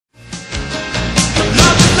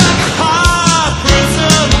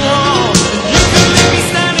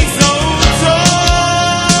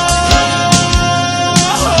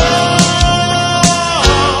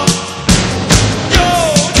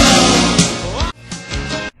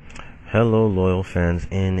Hello, loyal fans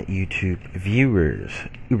and YouTube viewers.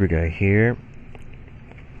 Uber Guy here,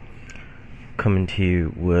 coming to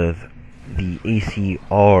you with the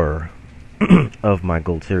ACR of my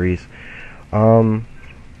Gold Series.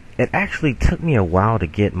 It actually took me a while to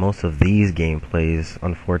get most of these gameplays,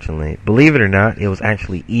 unfortunately. Believe it or not, it was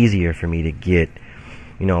actually easier for me to get,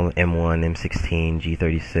 M1, M16,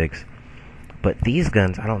 G36. But these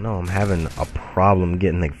guns, I don't know, I'm having a problem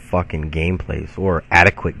getting the fucking gameplays, or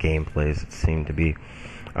adequate gameplays, it seemed to be.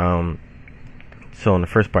 So in the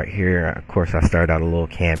first part here, of course, I started out a little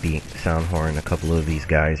campy, sound horn, a couple of these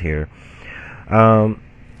guys here. ACR,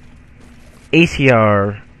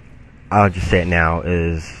 I'll just say it now,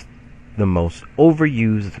 is the most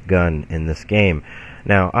overused gun in this game.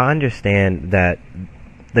 Now, I understand that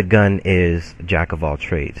the gun is jack of all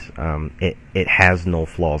trades. It has no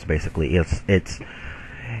flaws. Basically, it's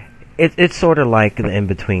sort of like the in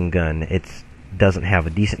between gun. It doesn't have a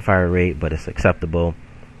decent fire rate, but it's acceptable.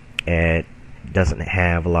 It doesn't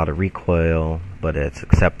have a lot of recoil, but it's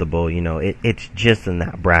acceptable. It's just in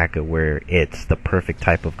that bracket where it's the perfect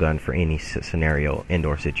type of gun for any scenario,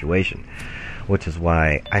 indoor situation, which is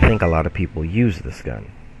why I think a lot of people use this gun.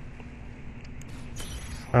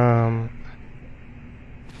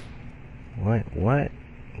 What?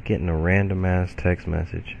 Getting a random ass text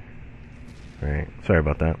message. Right. Sorry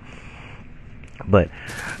about that. But,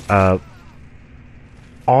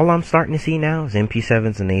 all I'm starting to see now is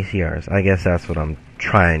MP7s and ACRs. I guess that's what I'm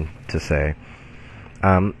trying to say.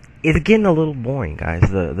 It's getting a little boring, guys.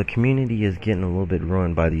 The community is getting a little bit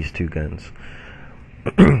ruined by these two guns.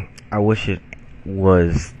 I wish it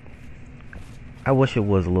was a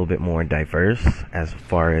little bit more diverse as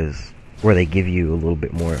far as where they give you a little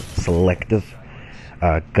bit more selective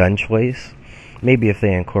gun choice. Maybe if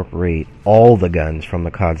they incorporate all the guns from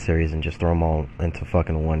the COD series and just throw them all into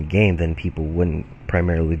fucking one game, then people wouldn't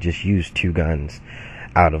primarily just use two guns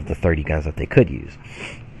out of the 30 guns that they could use.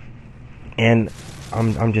 And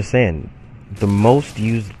I'm just saying, the most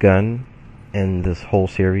used gun in this whole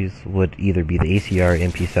series would either be the ACR,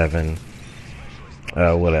 MP7,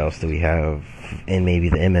 what else do we have? And maybe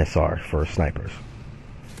the MSR for snipers.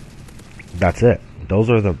 That's it. Those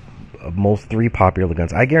are the most three popular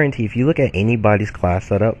guns. I guarantee if you look at anybody's class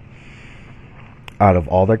setup, out of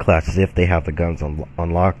all their classes, if they have the guns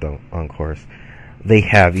unlocked on course, they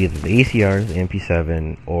have either the ACRs, the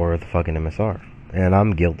MP7, or the fucking MSR. And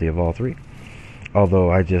I'm guilty of all three. Although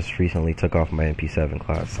I just recently took off my MP7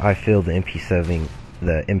 class. I feel the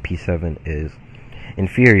MP7 is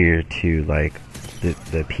inferior to like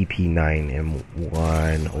the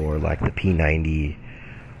PP9M1 or like the P90,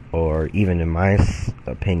 or even in my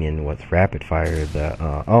opinion with rapid fire, the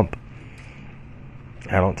UMP.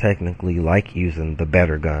 I don't technically like using the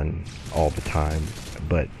better gun all the time,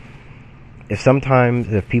 but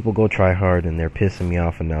if people go try hard and they're pissing me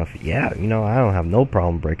off enough, yeah, I don't have no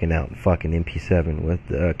problem breaking out fucking MP7 with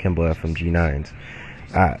Kimbo FMG9s.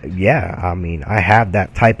 I have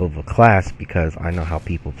that type of a class because I know how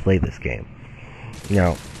people play this game.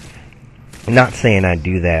 I'm not saying I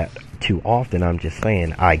do that too often. I'm just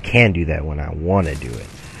saying I can do that when I want to do it.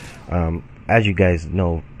 As you guys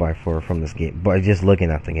know from this game, by just looking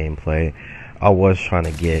at the gameplay, I was trying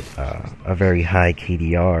to get a very high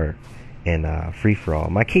KDR in free-for-all.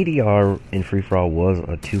 My KDR in free-for-all was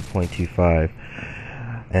a 2.25,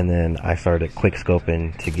 and then I started quick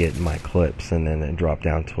scoping to get my clips, and then it dropped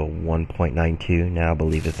down to a 1.92. Now I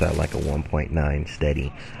believe it's at like a 1.9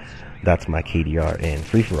 steady. That's my KDR in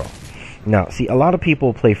free-for-all. Now, see, a lot of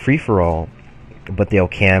people play free-for-all, but they'll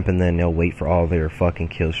camp and then they'll wait for all their fucking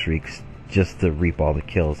kill streaks just to reap all the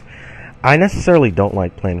kills. I necessarily don't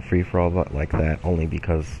like playing free-for-all like that, only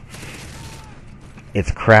because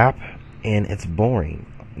it's crap and it's boring.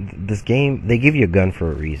 This game, they give you a gun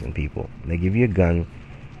for a reason, people. They give you a gun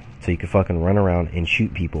so you can fucking run around and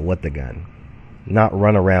shoot people with the gun. Not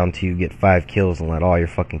run around till you get 5 kills and let all your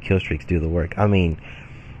fucking kill streaks do the work. I mean,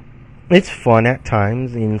 it's fun at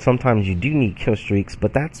times, and sometimes you do need kill streaks,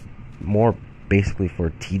 but that's more basically for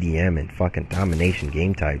TDM and fucking domination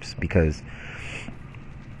game types, because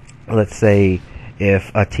let's say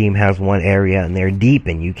if a team has one area and they're deep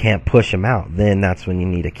and you can't push them out, then that's when you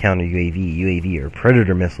need a counter UAV or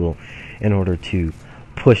predator missile in order to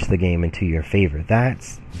push the game into your favor.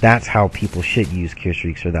 That's how people should use kill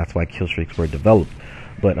streaks, or that's why kill streaks were developed.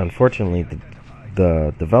 But unfortunately,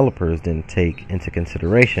 the developers didn't take into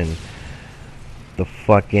consideration the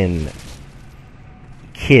fucking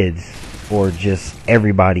kids, or just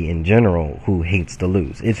everybody in general who hates to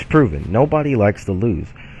lose. It's proven. Nobody likes to lose,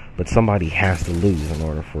 but somebody has to lose in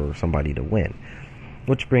order for somebody to win.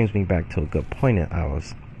 Which brings me back to a good point that I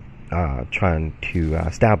was trying to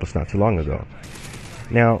establish not too long ago.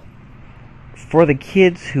 Now, for the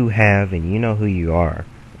kids who have, and you know who you are,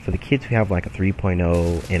 for the kids who have like a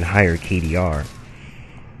 3.0 and higher KDR,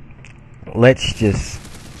 let's just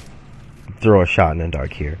throw a shot in the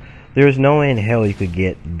dark here. There's no way in hell you could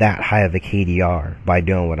get that high of a KDR by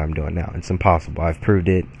doing what I'm doing now. It's impossible. I've proved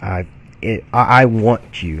it. I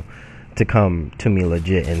want you to come to me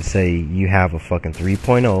legit and say you have a fucking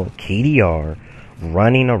 3.0 KDR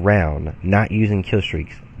running around, not using kill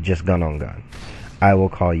streaks, just gun on gun. I will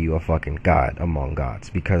call you a fucking god among gods,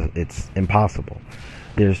 because it's impossible.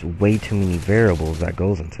 There's way too many variables that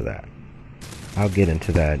goes into that. I'll get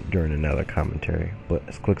into that during another commentary. But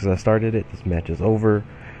as quick as I started it, this match is over.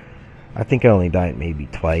 I think I only died maybe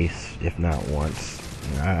twice, if not once.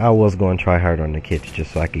 I was going to try hard on the kits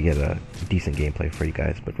just so I could get a decent gameplay for you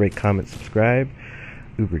guys. But rate, comment, subscribe.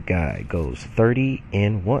 Uber Guy goes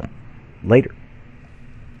 30-1. Later.